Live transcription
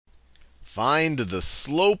Find the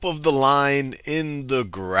slope of the line in the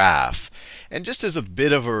graph. And just as a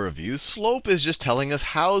bit of a review, slope is just telling us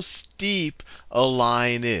how steep a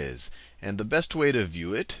line is. And the best way to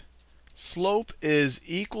view it, slope is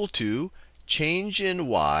equal to change in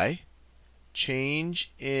y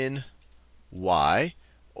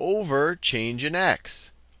over change in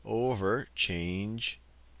x, over change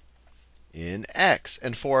in x.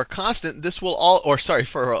 And for a constant, this will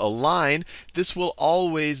for a line, this will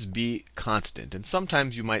always be constant. And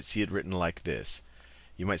sometimes you might see it written like this.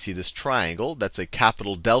 You might see this triangle. That's a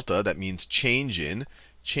capital delta. That means change in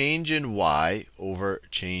y over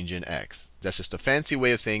change in x. That's just a fancy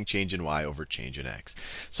way of saying change in y over change in x.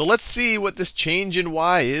 So let's see what this change in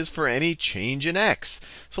y is for any change in x.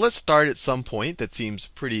 So let's start at some point that seems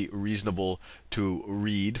pretty reasonable to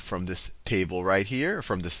read from this table right here,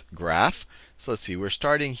 from this graph. So let's see, we're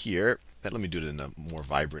starting here. Let me do it in a more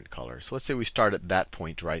vibrant color. So let's say we start at that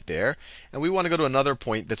point right there. And we want to go to another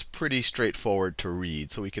point that's pretty straightforward to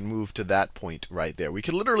read. So we can move to that point right there. We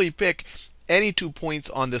can literally pick any 2 points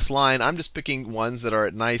on this line. I'm just picking ones that are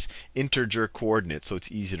at nice integer coordinates, so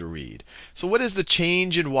it's easy to read. So what is the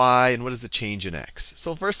change in y and what is the change in x?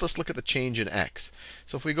 So first, let's look at the change in x.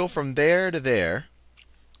 So if we go from there to there,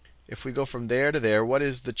 what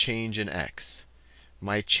is the change in x?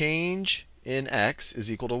 My change in x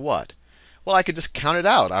is equal to what? Well, I could just count it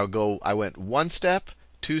out. I went 1 step,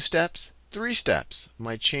 2 steps, 3 steps.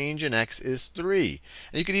 My change in x is 3.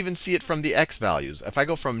 And you can even see it from the x values. If I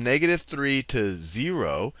go from -3 to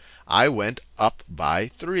 0, I went up by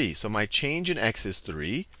 3. So my change in x is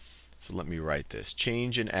 3. So let me write this.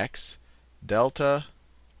 Change in x, delta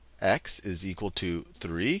x is equal to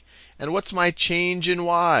 3. And what's my change in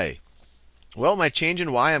y? Well, my change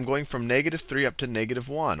in y, I'm going from -3 up to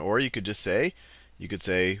 -1. Or you could just say,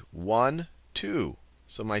 1, 2.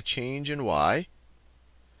 So my change in y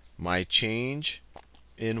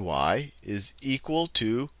is equal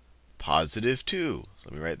to +2. So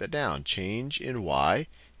let me write that down. Change in y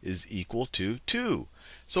is equal to 2.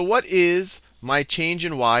 So what is my change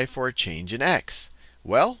in y for a change in x?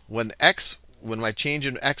 Well, when my change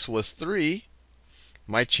in x was 3,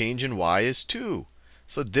 my change in y is 2.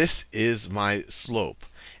 So this is my slope.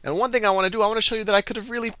 And one thing I want to do, I want to show you that I could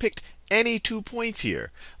have really picked any 2 points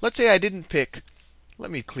here. Let's say I didn't pick,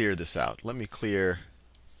 let me clear this out.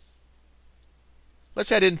 Let's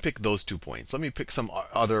say I didn't pick those 2 points. Let me pick some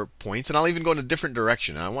other points, and I'll even go in a different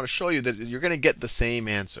direction. And I want to show you that you're going to get the same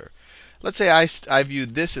answer. Let's say I view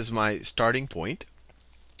this as my starting point,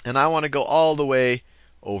 and I want to go all the way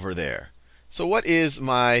over there. So what is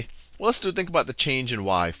my, well, let's think about the change in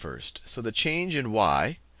y first. So the change in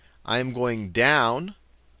y, I am going down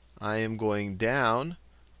by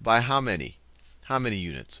how many? How many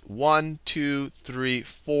units? 1, 2, 3,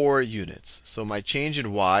 4 units. So my change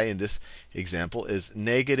in y in this example is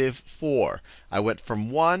 -4. I went from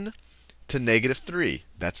 1 to -3.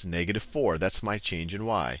 That's -4. That's my change in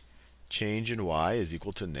y. Change in y is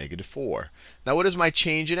equal to -4. Now what is my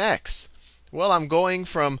change in x? Well, I'm going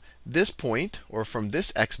from this point, or from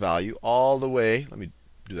this x value, all the way, let me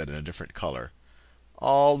do that in a different color,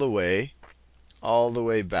 all the way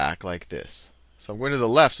back like this. So I'm going to the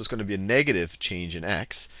left, so it's going to be a negative change in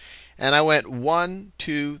x. And I went 1,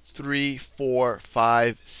 2, 3, 4,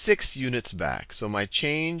 5, 6 units back. So my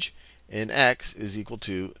change in x is equal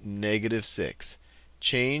to -6.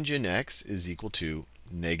 Change in x is equal to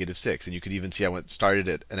 -6. And you could even see I started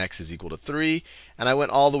at an x is equal to 3, and I went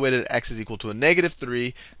all the way to x is equal to a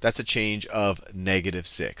 -3. That's a change of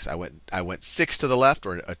 -6. I went 6 to the left,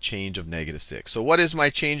 or a change of -6. So what is my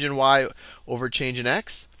change in y over change in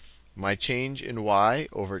x? My change in y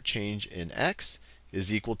over change in x is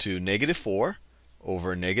equal to -4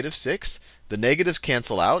 over -6. The negatives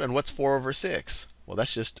cancel out, and what's 4 over 6? Well,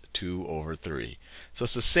 that's just 2 over 3. So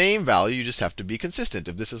it's the same value. You just have to be consistent.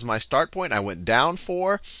 If this is my start point, I went down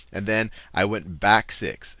 4, and then I went back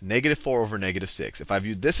 6. -4 over -6. If I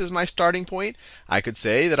viewed this as my starting point, I could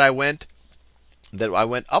say that I went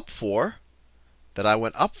up 4.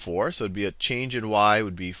 So it'd be a change in y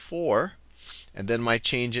would be 4. And then my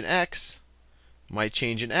change in x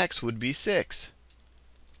would be 6.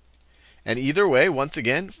 And either way, once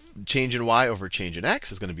again, change in y over change in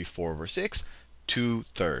x is going to be 4 over 6,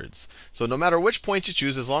 2/3. So no matter which point you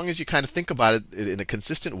choose, as long as you kind of think about it in a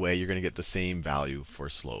consistent way, you're going to get the same value for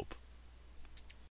slope.